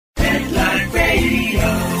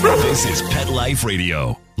This is Pet Life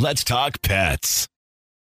Radio. Let's talk pets.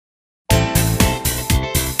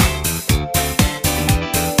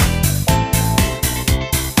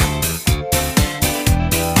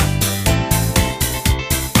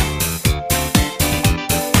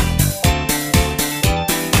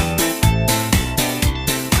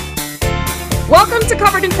 Welcome to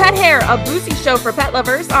Covered in Pet Hair, a boozy show for pet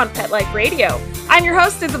lovers on Pet Life Radio. I'm your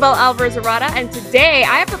host, Isabel Alvarez-Arata, and today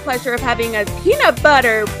I have the pleasure of having a peanut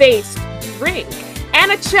butter-based drink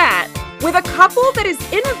and a chat with a couple that is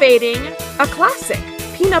innovating a classic,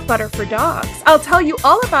 peanut butter for dogs. I'll tell you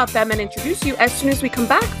all about them and introduce you as soon as we come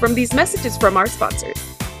back from these messages from our sponsors.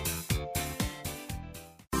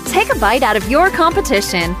 Take a bite out of your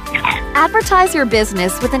competition. Advertise your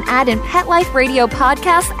business with an ad in Pet Life Radio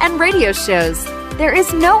podcasts and radio shows. There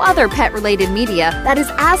is no other pet-related media that is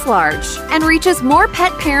as large and reaches more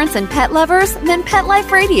pet parents and pet lovers than Pet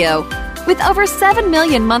Life Radio. With over 7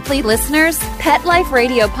 million monthly listeners, Pet Life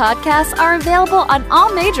Radio podcasts are available on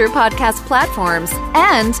all major podcast platforms,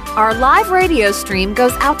 and our live radio stream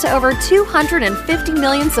goes out to over 250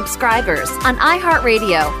 million subscribers on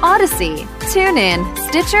iHeartRadio, Odyssey, TuneIn,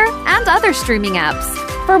 Stitcher, and other streaming apps.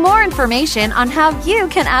 For more information on how you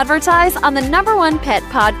can advertise on the #1 pet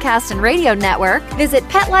podcast and radio network, visit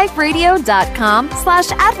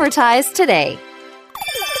PetLifeRadio.com/advertise today.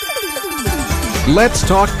 Let's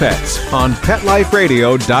Talk Pets on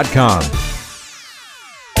PetLifeRadio.com.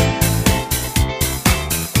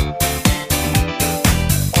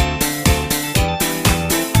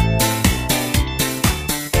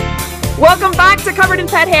 Welcome back to Covered in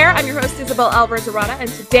Pet Hair. I'm your host, Isabel Alvarez-Arata, and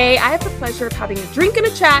today I have the pleasure of having a drink and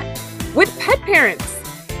a chat with pet parents,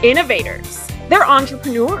 innovators. They're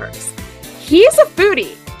entrepreneurs. He's a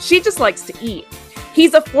foodie. She just likes to eat.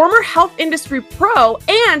 He's a former health industry pro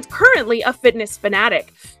and currently a fitness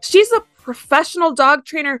fanatic. She's a professional dog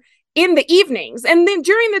trainer in the evenings, and then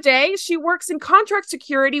during the day, she works in contract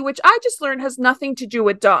security, which I just learned has nothing to do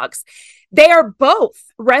with dogs. They are both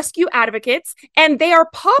rescue advocates, and they are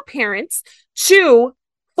paw parents to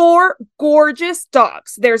 4 gorgeous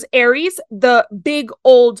dogs. There's Aries, the big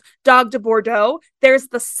old dog de Bordeaux. There's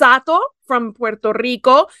the Sato from Puerto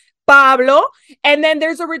Rico, Pablo, and then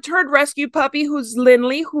there's a returned rescue puppy who's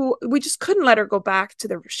Lindley, who we just couldn't let her go back to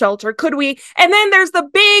the shelter, could we? And then there's the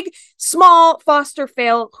big, small foster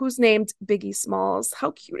fail who's named Biggie Smalls.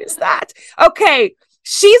 How cute is that? Okay.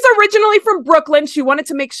 She's originally from Brooklyn. She wanted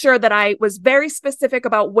to make sure that I was very specific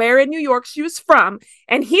about where in New York she was from.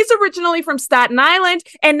 And he's originally from Staten Island.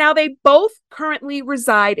 And now they both currently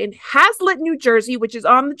reside in Hazlet, New Jersey, which is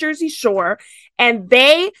on the Jersey Shore. And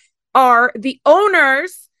they are the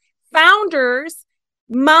owners, founders,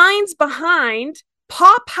 minds behind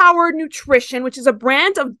Paw Power Nutrition, which is a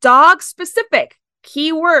brand of dog-specific,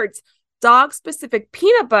 keywords, dog-specific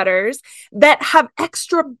peanut butters that have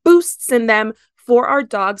extra boosts in them for our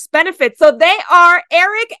dogs' benefits. So they are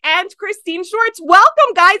Eric and Christine Schwartz.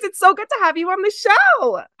 Welcome, guys. It's so good to have you on the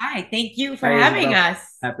show. Hi, thank you for having us.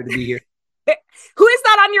 Happy to be here. Who is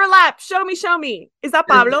that on your lap? Show me, show me. Is that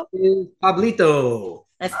Pablo? This is Pablito.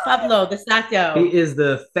 That's Pablo, the Sato. He is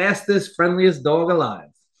the fastest, friendliest dog alive.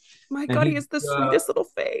 My God, he has the sweetest little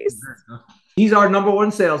face. He's our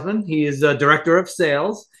 #1 salesman. He is a director of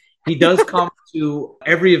sales. He does come to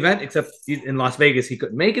every event, except in Las Vegas. He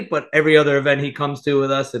couldn't make it, but every other event he comes to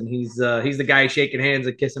with us, and he's the guy shaking hands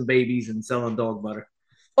and kissing babies and selling dog butter.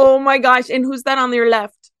 Oh my gosh! And who's that on your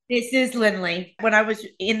left? This is Lindley. When I was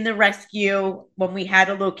in the rescue, when we had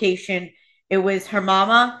a location, it was her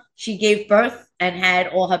mama. She gave birth and had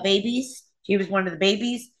all her babies. She was one of the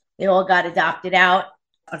babies. They all got adopted out.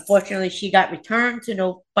 Unfortunately, she got returned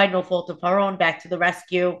by no fault of her own back to the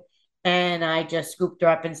rescue. And I just scooped her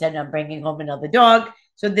up and said, I'm bringing home another dog.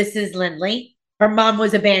 So this is Lindley. Her mom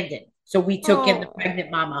was abandoned. So we took in the pregnant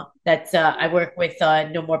mama. That's I work with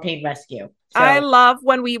No More Pain Rescue. So, I love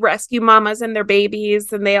when we rescue mamas and their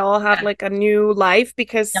babies and they all have like a new life,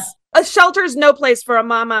 because a shelter is no place for a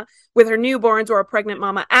mama with her newborns or a pregnant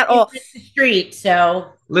mama at all. It's the street,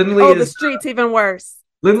 so. The street's even worse.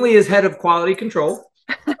 Lindley is head of quality control.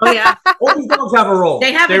 Oh, yeah. All these dogs have a role.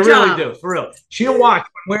 They really do, for real. She'll watch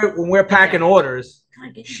when we're packing orders.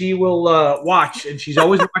 She will watch, and she's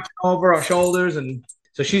always watching over our shoulders, and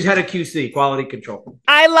so she's head of QC, quality control.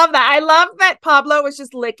 I love that. I love that Pablo was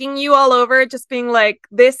just licking you all over, just being like,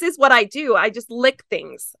 this is what I do. I just lick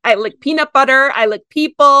things. I lick peanut butter. I lick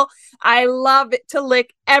people. I love it to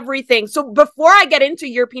lick everything. So before I get into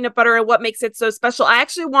your peanut butter and what makes it so special, I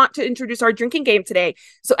actually want to introduce our drinking game today.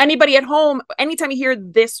 So anybody at home, anytime you hear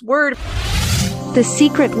this word, the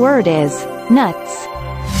secret word is nuts.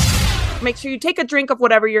 Make sure you take a drink of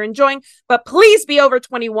whatever you're enjoying, but please be over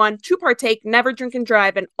 21 to partake. Never drink and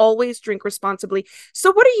drive, and always drink responsibly.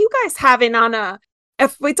 So what are you guys having on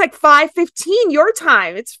if it's like 5:15 your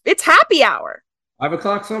time? It's happy hour. 5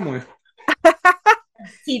 o'clock somewhere.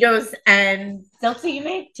 Tito's and seltzer, you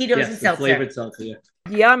made? Tito's and seltzer. Flavored seltzer, yeah.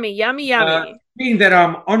 Yummy, yummy, yummy. Being that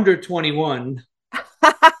I'm under 21,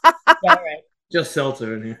 Yeah, right. just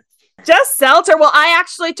seltzer in here. Just seltzer. Well, I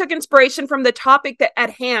actually took inspiration from the topic at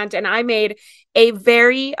hand, and I made a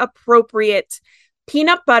very appropriate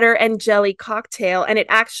peanut butter and jelly cocktail. And it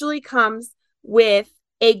actually comes with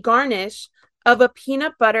a garnish of a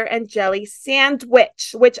peanut butter and jelly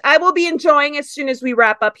sandwich, which I will be enjoying as soon as we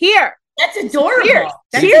wrap up here. That's adorable. Cheers,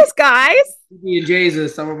 Cheers guys. PB&J's are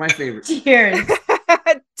some of my favorites. Cheers.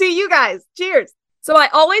 To you guys. Cheers. So I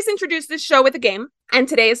always introduce this show with a game, and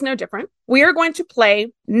today is no different. We are going to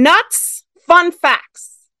play Nuts Fun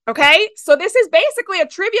Facts. Okay, so this is basically a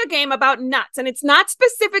trivia game about nuts, and it's not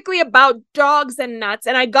specifically about dogs and nuts.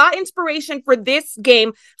 And I got inspiration for this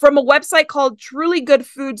game from a website called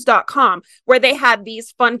trulygoodfoods.com, where they had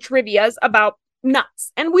these fun trivias about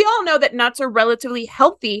nuts. And we all know that nuts are relatively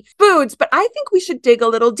healthy foods, but I think we should dig a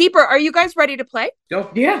little deeper. Are you guys ready to play?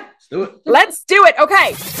 Go. Yeah, let's do it. Let's do it.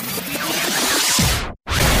 Okay.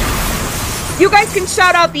 You guys can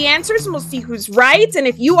shout out the answers and we'll see who's right. And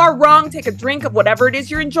if you are wrong, take a drink of whatever it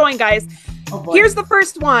is you're enjoying, guys. Oh, here's the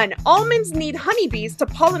first one. Almonds need honeybees to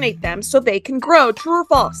pollinate them so they can grow. True or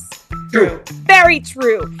false? True. Very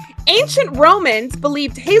true. Ancient Romans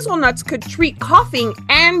believed hazelnuts could treat coughing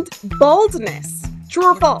and baldness.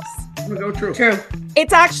 True or false? I'm gonna go true. True.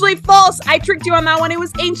 It's actually false. I tricked you on that one. It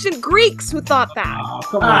was ancient Greeks who thought that. Oh,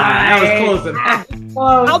 come on. That was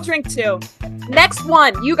close. I'll drink two. Next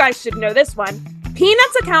one. You guys should know this one.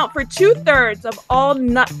 Peanuts account for 2/3 of all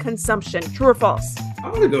nut consumption. True or false?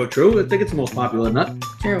 I'm gonna go true. I think it's the most popular nut.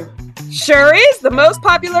 True. Sure is the most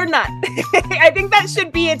popular nut. I think that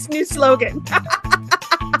should be its new slogan.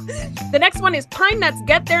 The next one is pine nuts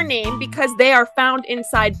get their name because they are found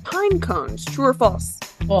inside pine cones. True or false?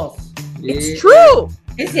 False. It's true.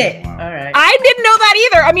 Is it? All right. I didn't know that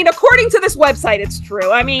either. I mean, according to this website, it's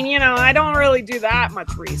true. I mean, I don't really do that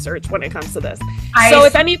much research when it comes to this. So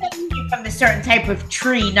if anything, from a certain type of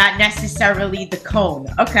tree, not necessarily the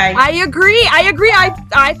cone. Okay. I agree.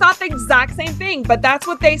 I thought the exact same thing, but that's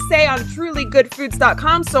what they say on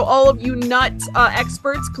trulygoodfoods.com. So all of you nut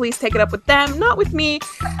experts, please take it up with them, not with me.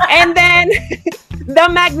 And then the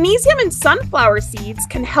magnesium in sunflower seeds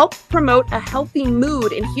can help promote a healthy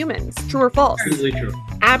mood in humans. True or false? Absolutely true.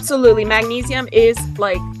 Absolutely. Magnesium is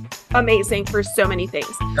like amazing for so many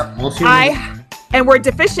things. Yep, most humans. And we're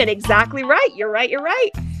deficient. Exactly right. You're right.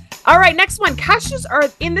 All right, next one. Cashews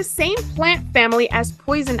are in the same plant family as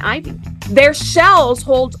poison ivy. Their shells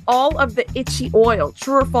hold all of the itchy oil.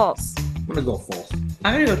 True or false? I'm gonna go false.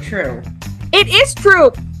 I'm gonna go true. It is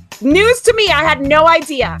true. News to me. I had no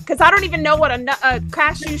idea because I don't even know what a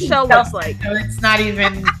cashew shell looks like. So it's not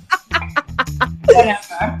even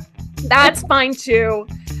whatever. That's fine too.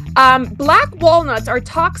 Black walnuts are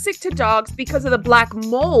toxic to dogs because of the black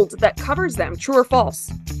mold that covers them. True or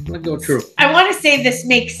false? I'm gonna go true. I want to say this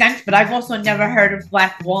makes sense, but I've also never heard of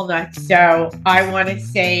black walnuts, so I want to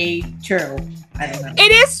say true. I don't know.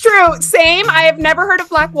 It is true. Same. I have never heard of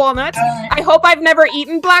black walnuts. I hope I've never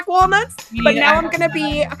eaten black walnuts, but now I'm going to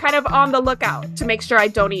be kind of on the lookout to make sure I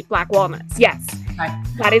don't eat black walnuts. Yes,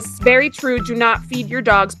 that is very true. Do not feed your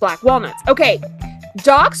dogs black walnuts. Okay.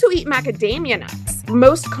 Dogs who eat macadamia nuts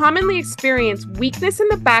most commonly experience weakness in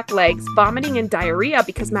the back legs, vomiting, and diarrhea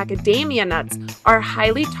because macadamia nuts are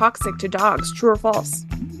highly toxic to dogs. True or false?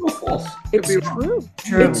 False. It's true.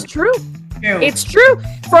 It's true. True. It's true.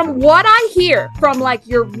 From what I hear from like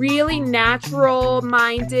your really natural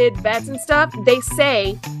minded vets and stuff, they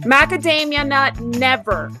say macadamia nut,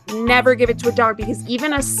 never give it to a dog because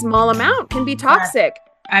even a small amount can be toxic.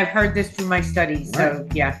 I've heard this through my studies, so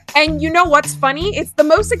yeah. And you know what's funny? It's the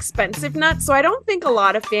most expensive nut, so I don't think a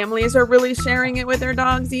lot of families are really sharing it with their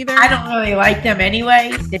dogs either. I don't really like them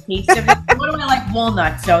anyway, the taste of it. What do I like?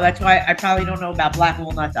 Walnuts, so that's why I probably don't know about black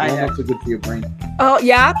walnuts either. Walnuts are good for your brain. Oh,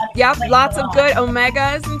 yeah, lots of good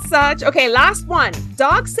omegas and such. Okay, last one.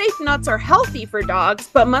 Dog-safe nuts are healthy for dogs,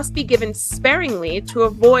 but must be given sparingly to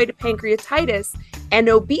avoid pancreatitis and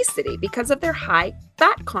obesity because of their high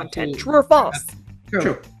fat content. True or false?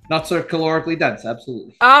 True. Nuts are calorically dense,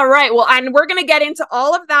 absolutely. All right. Well, and we're going to get into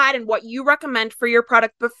all of that and what you recommend for your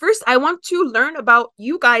product. But first, I want to learn about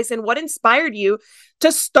you guys and what inspired you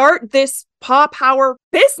to start this Paw Power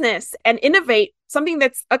business and innovate something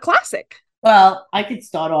that's a classic. Well, I could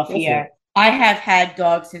start off here. I have had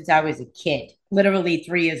dogs since I was a kid. Literally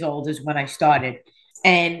 3 years old is when I started.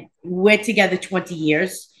 and we're together 20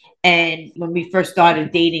 years. And when we first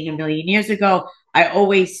started dating a million years ago, I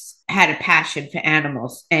always had a passion for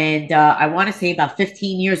animals. And I want to say about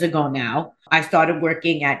 15 years ago now, I started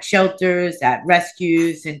working at shelters, at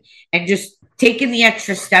rescues, and just taking the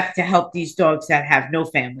extra step to help these dogs that have no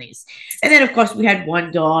families. And then, of course, we had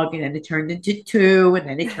one dog, and then it turned into two, and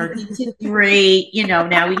then it turned into three.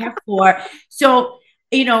 Now we have four. So,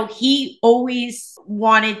 he always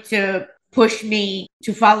wanted to push me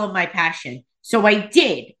to follow my passion. So I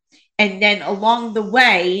did. And then along the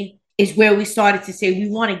way is where we started to say we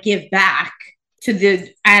want to give back to the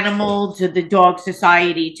animal, to the dog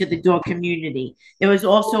society, to the dog community. There was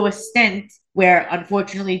also a stint where,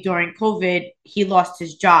 unfortunately, during COVID, he lost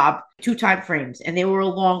his job 2 time frames, and they were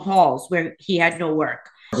long hauls where he had no work.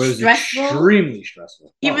 It was stressful, extremely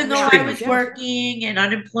stressful. Even though I was working and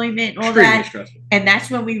unemployment and all that. Stressful. And that's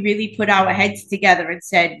when we really put our heads together and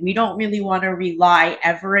said, we don't really want to rely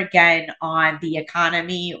ever again on the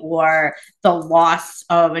economy or the loss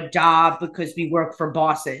of a job because we work for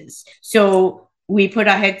bosses. So we put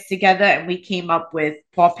our heads together and we came up with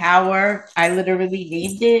Paw Power. I literally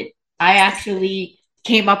named it. I actually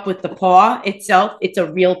came up with the paw itself. It's a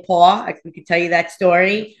real paw. We could tell you that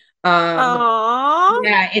story.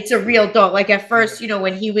 Yeah, it's a real dog. Like at first,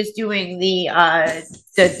 when he was doing the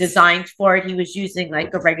designs for it, he was using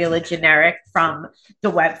like a regular generic from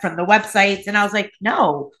the websites, and I was like,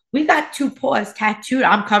 no, we got 2 paws tattooed.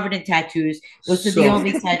 I'm covered in tattoos. Those are the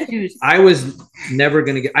only tattoos. I was never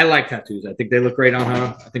gonna get. I like tattoos. I think they look great on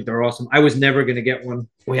her. I think they're awesome. I was never gonna get one.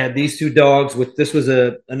 We had these 2 dogs. This was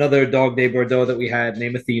another dog de Bordeaux that we had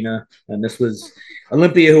named Athena, and this was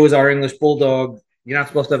Olympia, who was our English bulldog. You're not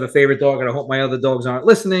supposed to have a favorite dog, and I hope my other dogs aren't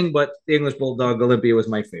listening, but the English Bulldog, Olympia, was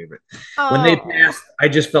my favorite. Oh. When they passed, I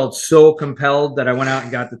just felt so compelled that I went out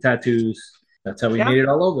and got the tattoos. That's how we made it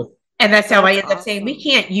all over. And that's how I ended up saying, we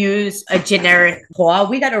can't use a generic paw.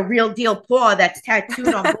 We got a real deal paw that's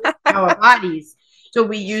tattooed on both our bodies. So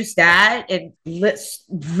we used that and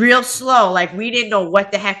real slow. Like we didn't know what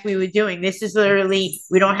the heck we were doing. This is literally,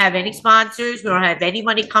 we don't have any sponsors. We don't have any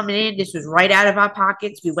money coming in. This was right out of our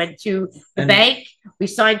pockets. We went to the bank. We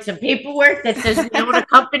signed some paperwork that says we own a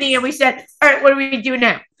company. And we said, all right, what do we do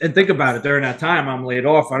now? And think about it. During that time, I'm laid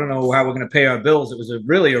off. I don't know how we're going to pay our bills. It was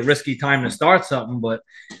really a risky time to start something, but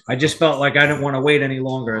I just felt like I didn't want to wait any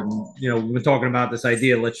longer. And, we've been talking about this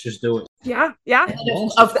idea. Let's just do it. Yeah. Yeah.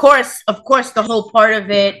 Of course, the whole part of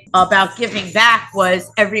it about giving back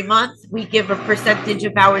was every month we give a percentage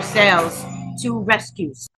of our sales to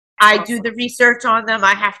rescues. I do the research on them.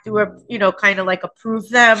 I have to, kind of like approve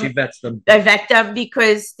them. She vets them. I vet them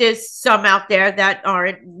because there's some out there that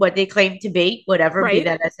aren't what they claim to be, whatever, be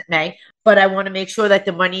that as it may. But I want to make sure that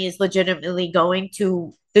the money is legitimately going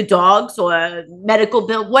to the dogs or medical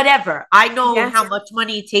bill, whatever. I know how much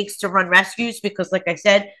money it takes to run rescues because, like I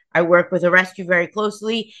said, I work with a rescue very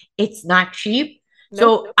closely. It's not cheap. Nope.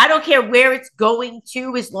 So I don't care where it's going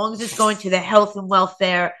to, as long as it's going to the health and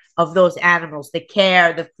welfare of those animals, the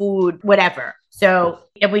care, the food, whatever. So,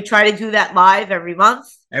 and we try to do that live every month.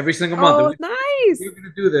 Every single month. Oh, nice. We're going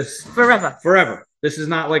to do this forever. This is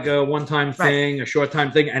not like a one-time thing, a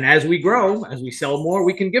short-time thing. And as we grow, as we sell more,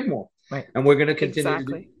 we can give more. Right. And we're going to continue.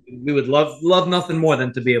 Exactly. We would love nothing more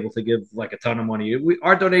than to be able to give like a ton of money.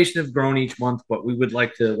 Our donation has grown each month, but we would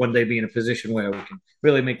like to one day be in a position where we can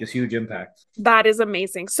really make this huge impact. That is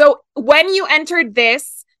amazing. So when you entered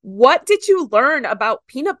this, what did you learn about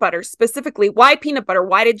peanut butter specifically? Why peanut butter?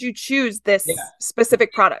 Why did you choose this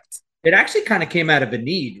specific product? It actually kind of came out of a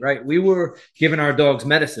need, right? We were giving our dogs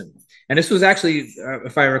medicine. And this was actually,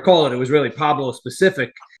 if I recall it was really Pablo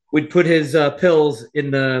specific. We'd put his pills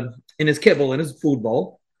in his kibble, in his food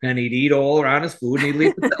bowl, and he'd eat all around his food, and he'd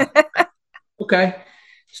leave the pill. Okay.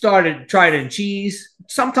 Tried it in cheese.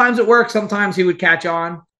 Sometimes it worked. Sometimes he would catch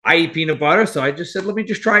on. I eat peanut butter, so I just said, let me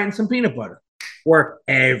just try it in some peanut butter. Work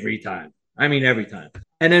every time. I mean, every time.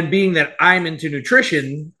 And then being that I'm into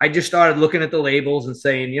nutrition, I just started looking at the labels and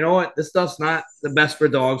saying, you know what, this stuff's not the best for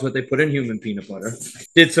dogs, what they put in human peanut butter.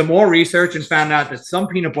 Did some more research and found out that some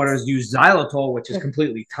peanut butters use xylitol, which is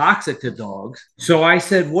completely toxic to dogs. So I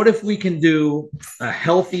said, what if we can do a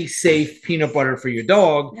healthy, safe peanut butter for your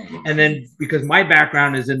dog? And then because my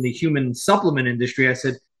background is in the human supplement industry, I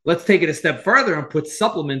said, let's take it a step further and put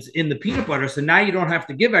supplements in the peanut butter. So now you don't have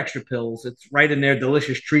to give extra pills. It's right in their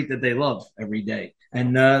delicious treat that they love every day.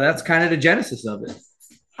 And that's kind of the genesis of it.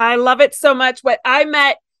 I love it so much. I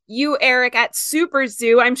met you, Eric, at Super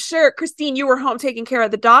Zoo. I'm sure, Christine, you were home taking care of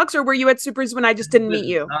the dogs, or were you at Super Zoo when I just didn't meet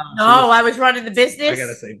you? No, I was running the business. I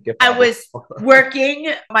gotta say, I was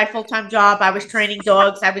working my full-time job. I was training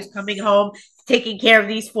dogs. I was coming home, taking care of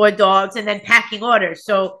these 4 dogs and then packing orders.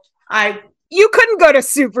 So you couldn't go to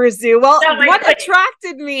Super Zoo. Well, No, what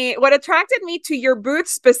attracted me to your booth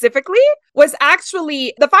specifically was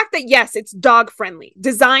actually the fact that, yes, it's dog friendly,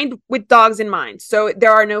 designed with dogs in mind. So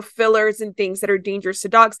there are no fillers and things that are dangerous to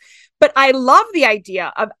dogs. But I love the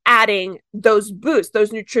idea of adding those boosts,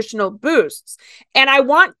 those nutritional boosts. And I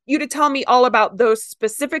want you to tell me all about those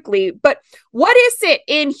specifically. But what is it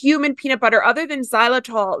in human peanut butter other than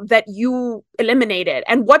xylitol that you eliminated?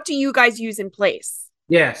 And what do you guys use in place?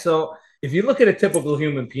 Yeah, so if you look at a typical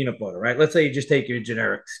human peanut butter, right? Let's say you just take your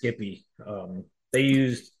generic Skippy. They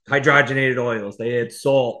used hydrogenated oils. They had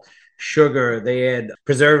salt, sugar. They had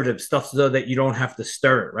preservatives, stuff so that you don't have to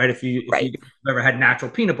stir it, right? If you've ever had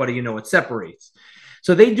natural peanut butter, you know it separates.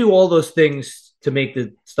 So they do all those things to make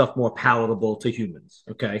the stuff more palatable to humans,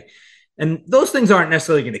 okay? And those things aren't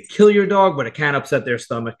necessarily going to kill your dog, but it can upset their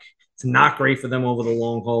stomach. It's not great for them over the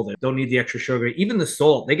long haul. They don't need the extra sugar. Even the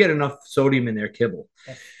salt, they get enough sodium in their kibble.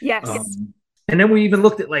 Yes. And then we even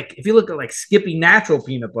looked at, like, if you look at like Skippy natural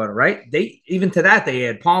peanut butter, right? They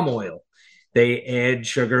add palm oil. They add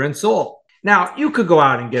sugar and salt. Now, you could go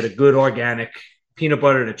out and get a good organic peanut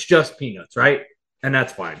butter that's just peanuts, right? And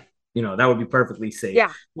that's fine. You know, that would be perfectly safe.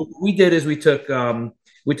 Yeah. What we did is we took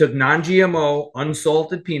non-GMO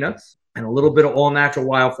unsalted peanuts and a little bit of all-natural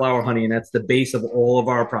wildflower honey, and that's the base of all of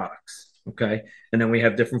our products, okay? And then we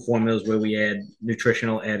have different formulas where we add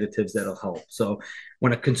nutritional additives that'll help. So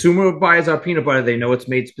when a consumer buys our peanut butter, they know it's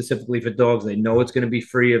made specifically for dogs. They know it's going to be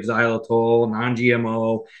free of xylitol,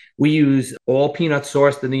 non-GMO. We use all peanuts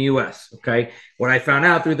sourced in the U.S., okay? What I found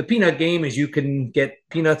out through the peanut game is you can get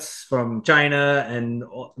peanuts from China and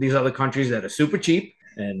these other countries that are super cheap.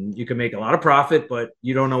 And you can make a lot of profit, but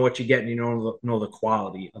you don't know what you get and you don't know the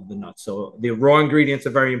quality of the nuts. So the raw ingredients are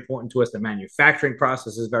very important to us. The manufacturing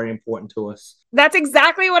process is very important to us. That's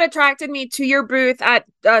exactly what attracted me to your booth at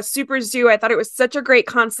Super Zoo. I thought it was such a great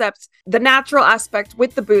concept, the natural aspect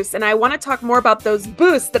with the boosts. And I want to talk more about those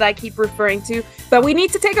boosts that I keep referring to, but we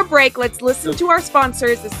need to take a break. Let's listen to our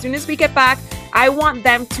sponsors. As soon as we get back, I want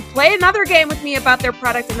them to play another game with me about their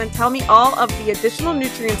product and then tell me all of the additional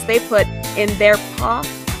nutrients they put in their Paw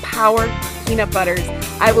Power peanut butters.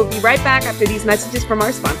 I will be right back after these messages from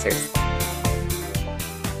our sponsors.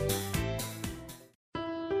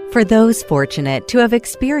 For those fortunate to have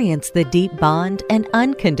experienced the deep bond and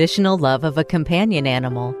unconditional love of a companion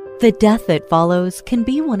animal, the death that follows can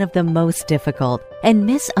be one of the most difficult and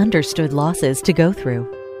misunderstood losses to go through.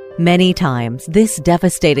 Many times, this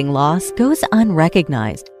devastating loss goes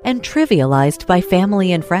unrecognized and trivialized by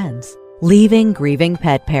family and friends, leaving grieving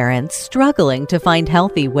pet parents struggling to find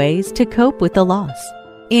healthy ways to cope with the loss.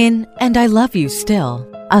 In And I Love You Still,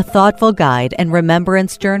 a thoughtful guide and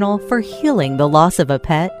remembrance journal for healing the loss of a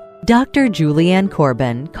pet, Dr. Julianne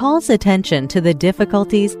Corbin calls attention to the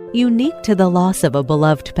difficulties unique to the loss of a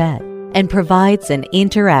beloved pet and provides an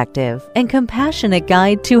interactive and compassionate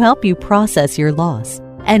guide to help you process your loss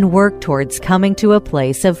and work towards coming to a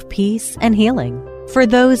place of peace and healing. For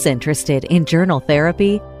those interested in journal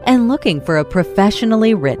therapy and looking for a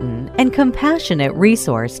professionally written and compassionate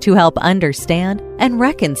resource to help understand and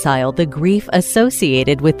reconcile the grief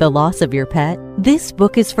associated with the loss of your pet, this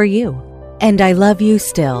book is for you. And I Love You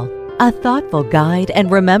Still, a thoughtful guide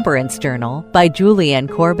and remembrance journal by Julianne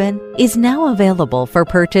Corbin, is now available for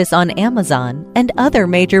purchase on Amazon and other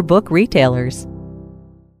major book retailers.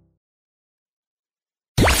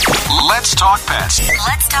 Let's talk pets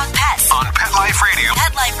Let's talk pets on Pet Life Radio.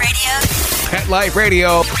 Pet Life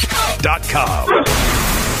Radio. PetLifeRadio.com.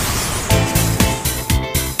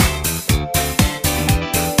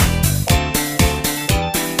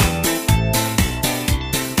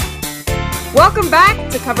 Welcome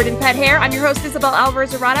back to Covered in Pet Hair. I'm your host, Isabel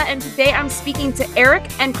Alvarez-Arata, and today I'm speaking to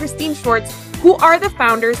Eric and Christine Schwartz, who are the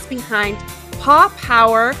founders behind Paw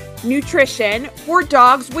Power Nutrition for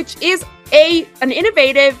Dogs, which is an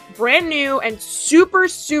innovative, brand new, and super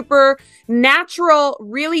natural,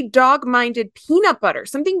 really dog-minded peanut butter.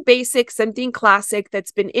 Something basic, something classic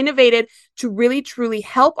that's been innovated to really, truly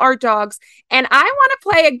help our dogs. And I want to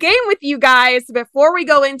play a game with you guys before we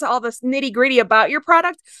go into all this nitty-gritty about your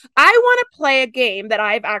product. I want to play a game that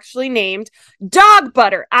I've actually named Dog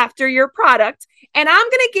Butter after your product. And I'm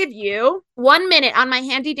going to give you 1 minute on my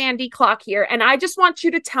handy-dandy clock here. And I just want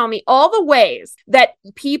you to tell me all the ways that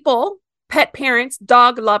people, pet parents,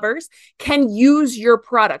 dog lovers, can use your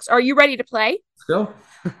products. Are you ready to play? Let's go.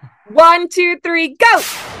 1, 2, 3, go.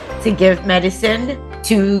 To give medicine,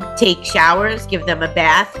 to take showers, give them a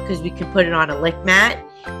bath, because we can put it on a lick mat,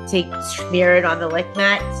 smear it on the lick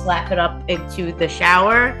mat, slap it up into the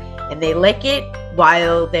shower, and they lick it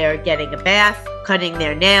while they're getting a bath, cutting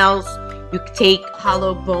their nails, You could take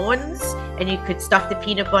hollow bones and you could stuff the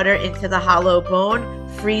peanut butter into the hollow bone,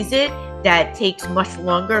 freeze it. That takes much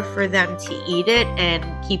longer for them to eat it and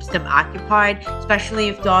keeps them occupied, especially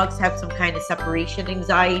if dogs have some kind of separation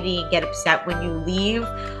anxiety and get upset when you leave.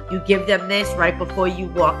 You give them this right before you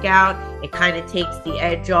walk out. It kind of takes the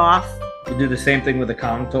edge off. You do the same thing with the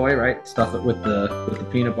Kong toy, right? Stuff it with the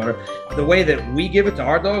peanut butter. The way that we give it to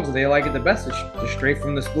our dogs, they like it the best, is just straight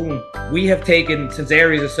from the spoon. We have taken, since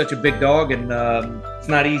Aries is such a big dog and it's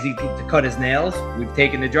not easy to cut his nails, we've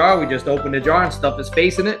taken the jar, we just open the jar and stuff his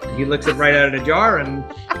face in it. He licks it right out of the jar and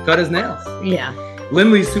cut his nails. Yeah.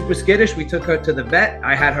 Lindley's super skittish. We took her to the vet.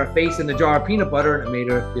 I had her face in the jar of peanut butter and it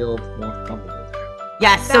made her feel more comfortable.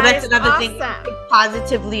 Yes, so that's another awesome. thing. You can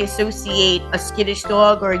positively associate a skittish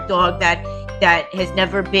dog or a dog that has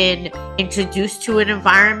never been introduced to an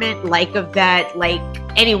environment like a vet, like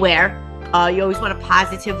anywhere. You always want to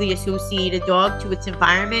positively associate a dog to its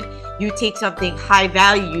environment. You take something high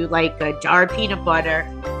value like a jar of peanut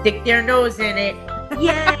butter, stick their nose in it. Yay,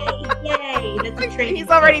 yay. That's a training He's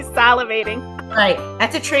already salivating. Right.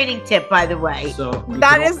 That's a training tip, by the way. So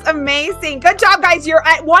That is amazing. Good job, guys. You're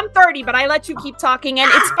at 1:30, but I let you keep talking. And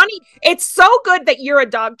it's funny. It's so good that you're a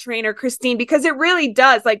dog trainer, Christine, because it really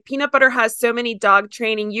does. Like, peanut butter has so many dog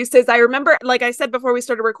training uses. I remember, like I said before we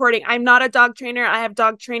started recording, I'm not a dog trainer. I have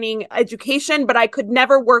dog training education, but I could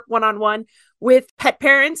never work one-on-one with pet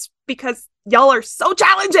parents because y'all are so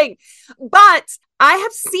challenging. But I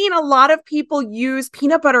have seen a lot of people use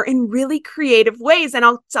peanut butter in really creative ways. And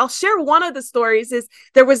I'll share one of the stories. Is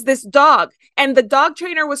there was this dog and the dog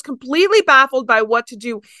trainer was completely baffled by what to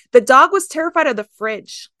do. The dog was terrified of the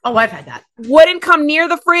fridge. Oh, I've had that. Wouldn't come near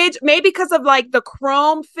the fridge, maybe because of like the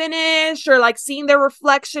chrome finish or like seeing their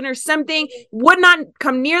reflection or something. Would not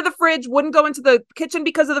come near the fridge, wouldn't go into the kitchen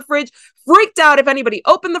because of the fridge. Freaked out if anybody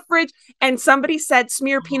opened the fridge, and somebody said,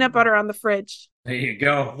 smear peanut butter on the fridge. there you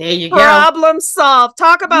go. There you go. Problem solved.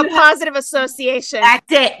 Talk about positive association.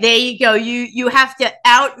 That's it. There you go. You have to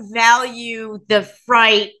outvalue the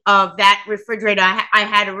fright of that refrigerator. I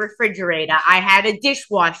had a refrigerator. I had a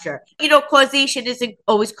dishwasher. You know, causation isn't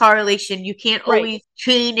always correlation. You can't always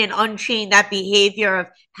chain and unchain that behavior of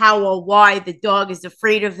how or why the dog is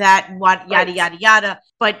afraid of that and what yada, yada, yada.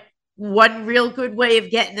 But one real good way of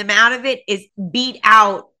getting them out of it is beat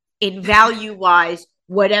out in value-wise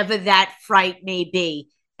whatever that fright may be.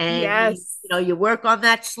 And you work on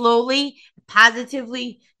that slowly,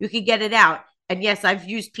 positively, you can get it out. And yes, I've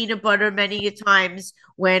used peanut butter many a times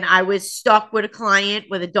when I was stuck with a client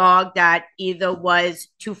with a dog that either was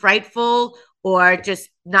too frightful or just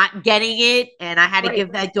not getting it. And I had to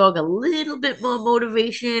give that dog a little bit more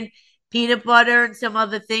motivation. Peanut butter and some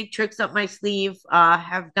other tricks up my sleeve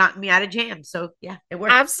have gotten me out of jam. So yeah, it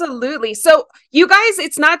works. Absolutely. So you guys,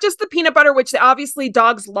 it's not just the peanut butter, which obviously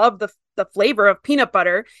dogs love the flavor of peanut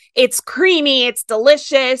butter. It's creamy, it's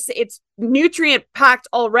delicious, it's nutrient packed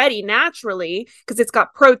already naturally because it's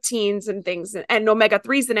got proteins and things and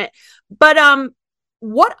omega-3s in it. But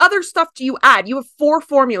what other stuff do you add? You have 4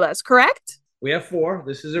 formulas, correct? We have 4.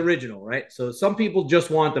 This is original, right? So some people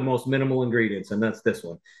just want the most minimal ingredients, and that's this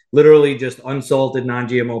one. Literally just unsalted,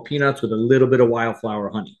 non-GMO peanuts with a little bit of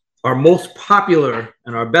wildflower honey. Our most popular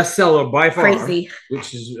and our best seller by far,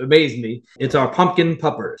 which has amazed me, it's our pumpkin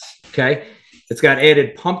puppers, okay? It's got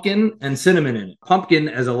added pumpkin and cinnamon in it. Pumpkin,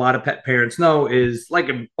 as a lot of pet parents know, is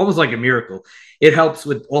almost like a miracle. It helps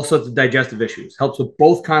with all sorts of digestive issues, helps with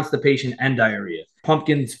both constipation and diarrhea.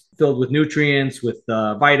 Pumpkin's filled with nutrients, with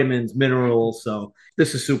vitamins, minerals. So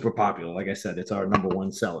this is super popular. Like I said, it's our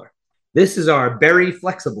 #1 seller. This is our berry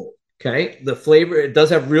flexible. Okay. The flavor, it does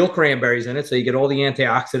have real cranberries in it. So you get all the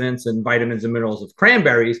antioxidants and vitamins and minerals of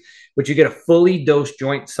cranberries, but you get a fully dosed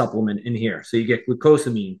joint supplement in here. So you get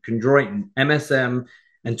glucosamine, chondroitin, MSM,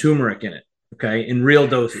 and turmeric in it. Okay. In real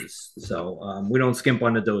doses. So we don't skimp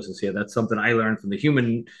on the doses here. That's something I learned from the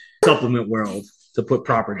human supplement world, to put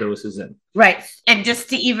proper doses in. Right. And just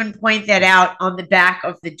to even point that out, on the back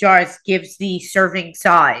of the jars gives the serving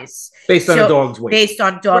size. Based on a dog's weight. Based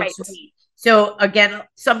on dog's weight. So again,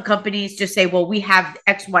 some companies just say, well, we have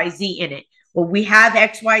XYZ in it. Well, we have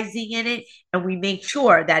XYZ in it, and we make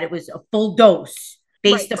sure that it was a full dose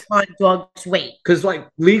based upon dog's weight. Because like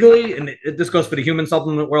legally, and this goes for the human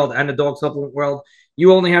supplement world and the dog supplement world,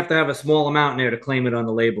 you only have to have a small amount in there to claim it on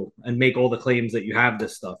the label and make all the claims that you have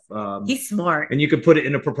this stuff. He's smart. And you could put it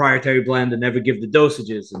in a proprietary blend and never give the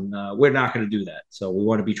dosages. And we're not going to do that. So we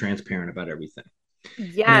want to be transparent about everything.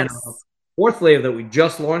 Yes. And, 4th flavor that we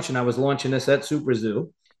just launched, and I was launching this at Super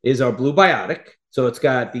Zoo, is our Blue Biotic. So it's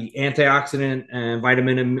got the antioxidant and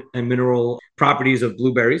vitamin and mineral properties of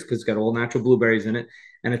blueberries, because it's got all natural blueberries in it.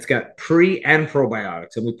 and it's got pre and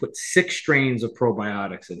probiotics, and we put 6 strains of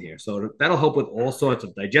probiotics in here. So that'll help with all sorts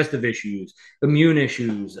of digestive issues, immune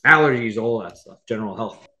issues, allergies, all that stuff, general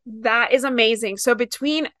health. That is amazing. So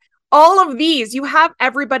between all of these, you have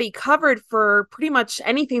everybody covered for pretty much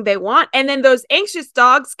anything they want. And then those anxious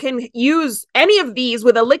dogs can use any of these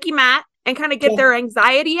with a licky mat and kind of get their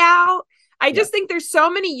anxiety out. I just think there's so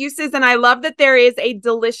many uses. And I love that there is a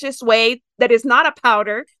delicious way that is not a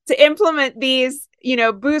powder to implement these,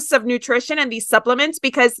 boosts of nutrition and these supplements,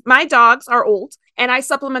 because my dogs are old and I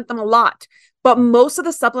supplement them a lot. But most of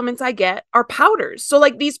the supplements I get are powders. So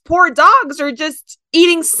like these poor dogs are just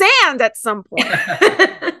eating sand at some point.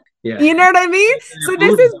 Yeah. You know what I mean? So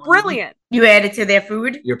this is brilliant. You add it to their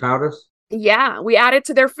food? Your powders? Yeah, we add it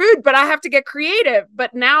to their food, but I have to get creative.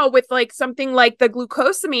 But now with like something like the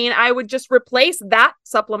glucosamine, I would just replace that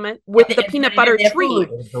supplement with the peanut butter treat.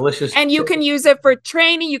 Delicious. And you can use it for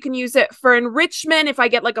training. You can use it for enrichment. If I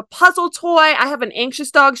get like a puzzle toy, I have an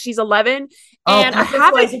anxious dog. She's 11. And I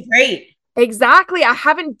haven't. Great. Exactly. I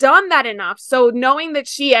haven't done that enough. So knowing that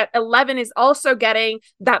she at 11 is also getting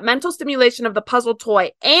that mental stimulation of the puzzle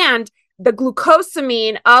toy and the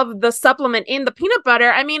glucosamine of the supplement in the peanut butter,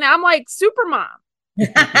 I mean, I'm like super mom.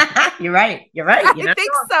 You're right. I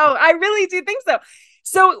think so. I really do think so.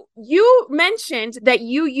 So you mentioned that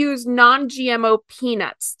you use non-GMO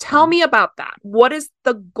peanuts. Tell me about that. What is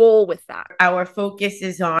the goal with that? Our focus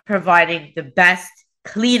is on providing the best,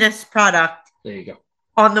 cleanest product. There you go.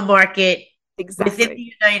 On the market exactly. within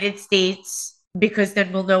the United States, because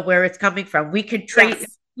then we'll know where it's coming from. We could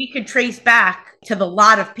trace back to the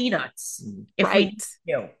lot of peanuts if we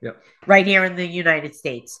do, right here in the United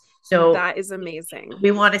States. So that is amazing.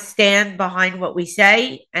 We want to stand behind what we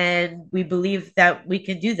say, and we believe that we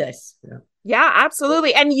can do this. Yeah,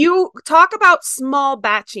 absolutely. And you talk about small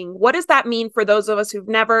batching. What does that mean for those of us who've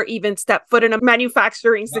never even stepped foot in a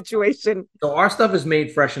manufacturing situation? So our stuff is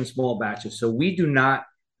made fresh in small batches. So we do not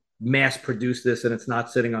mass produce this, and it's not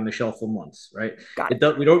sitting on the shelf for months, right?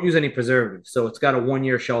 We don't use any preservatives. So it's got a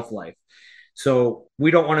 1-year shelf life. So we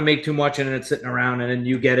don't want to make too much and then it's sitting around, and then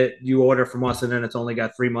you get it, you order from us, and then it's only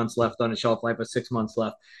got 3 months left on the shelf life, or 6 months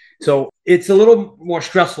left. So it's a little more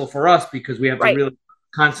stressful for us because we have to really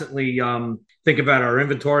constantly think about our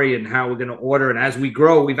inventory and how we're going to order. And as we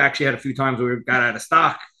grow, we've actually had a few times where we've got out of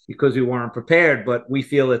stock because we weren't prepared, but we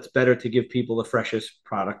feel it's better to give people the freshest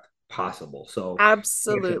product possible. So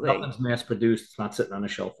absolutely, nothing's mass produced. It's not sitting on a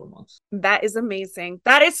shelf for months. That is amazing.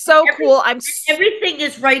 That is so cool. Everything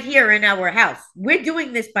is right here in our house. We're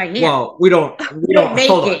doing this by hand. Well, we don't make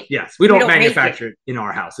it. Yes, we don't manufacture it in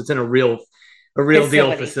our house. It's in a real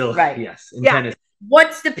deal facility. Right. Yes. In Tennessee.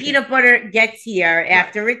 Once the peanut butter gets here,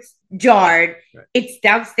 after it's jarred, it's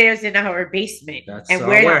downstairs in our basement. That's and our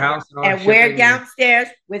warehouse. And we're downstairs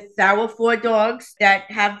with our 4 dogs that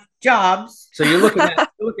have jobs. So you're looking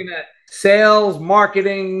at sales,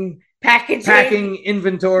 marketing, packing,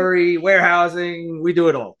 inventory, warehousing. We do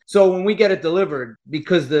it all. So when we get it delivered,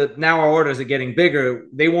 because now our orders are getting bigger,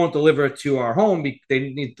 they won't deliver it to our home. They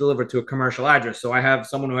need to deliver it to a commercial address. So I have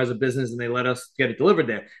someone who has a business and they let us get it delivered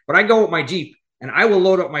there. But I go with my Jeep. And I will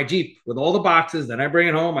load up my Jeep with all the boxes. Then I bring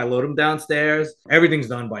it home. I load them downstairs. Everything's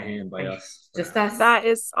done by hand by us. Just us. That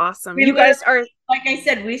is awesome. You guys are, like I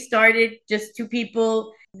said, we started just 2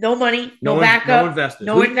 people, no money, no backup,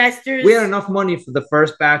 no investors. We had enough money for the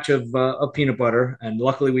first batch of peanut butter, and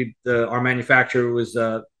luckily our manufacturer was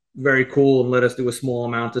very cool and let us do a small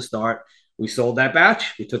amount to start. We sold that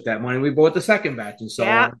batch. We took that money. We bought the second batch, and so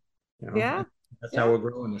on. That's how we're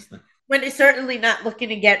growing this thing. When it's certainly not looking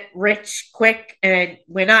to get rich quick, and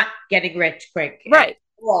we're not getting rich quick. Right.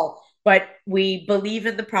 But we believe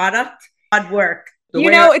in the product. Hard work.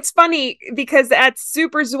 It's funny because at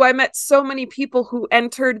Super Zoo, I met so many people who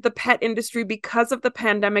entered the pet industry because of the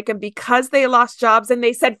pandemic and because they lost jobs. And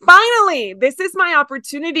they said, finally, this is my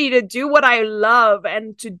opportunity to do what I love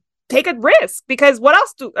and to take a risk, because what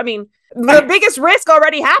else the biggest risk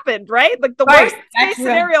already happened, right? Like the worst case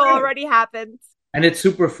scenario already happened. And it's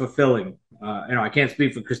super fulfilling. I can't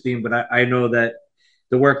speak for Christine, but I know that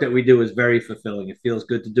the work that we do is very fulfilling. It feels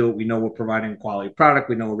good to do it. We know we're providing a quality product.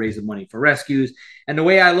 We know we're raising money for rescues. And the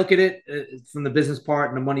way I look at it from the business part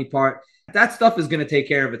and the money part, that stuff is going to take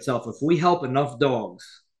care of itself. If we help enough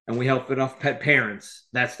dogs and we help enough pet parents,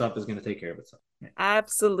 that stuff is going to take care of itself.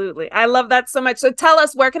 Absolutely. I love that so much. So tell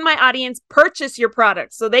us, where can my audience purchase your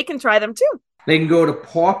products so they can try them too? They can go to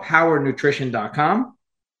pawpowernutrition.com.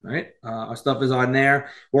 Right. Our stuff is on there.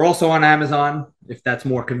 We're also on Amazon. If that's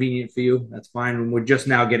more convenient for you, that's fine. We're just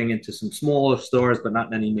now getting into some smaller stores, but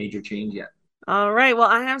not any major chains yet. All right. Well,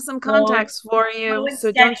 I have some contacts for you.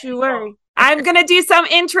 So don't you worry. I'm going to do some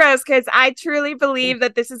intros because I truly believe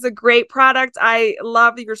that this is a great product. I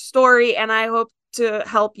love your story and I hope to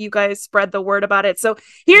help you guys spread the word about it. So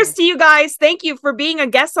here's to you guys. Thank you for being a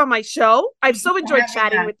guest on my show. I've so enjoyed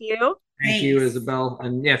chatting with you. Thank you, Isabel.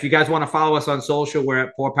 And yeah, if you guys want to follow us on social, we're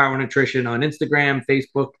at Paw Power Nutrition on Instagram,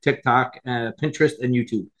 Facebook, TikTok, Pinterest, and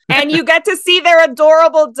YouTube. And you get to see their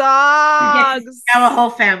adorable dogs. Our whole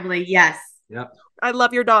family, yes. Yep. I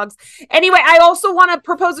love your dogs. Anyway, I also want to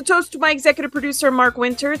propose a toast to my executive producer, Mark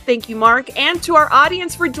Winter. Thank you, Mark. And to our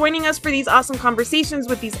audience for joining us for these awesome conversations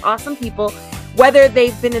with these awesome people. Whether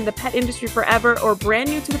they've been in the pet industry forever or brand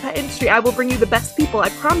new to the pet industry, I will bring you the best people, I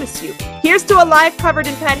promise you. Here's to a life covered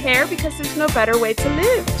in pet hair because there's no better way to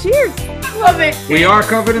live. Cheers. I love it. We are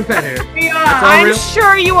covered in pet hair. We are. I'm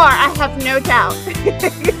sure you are. I have no doubt.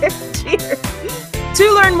 Cheers. To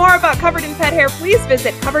learn more about Covered in Pet Hair, please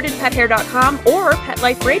visit coveredinpethair.com or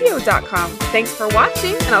petliferadio.com. Thanks for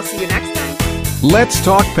watching, and I'll see you next time. Let's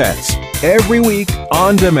Talk Pets, every week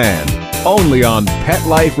on demand, only on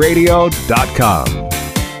PetLifeRadio.com.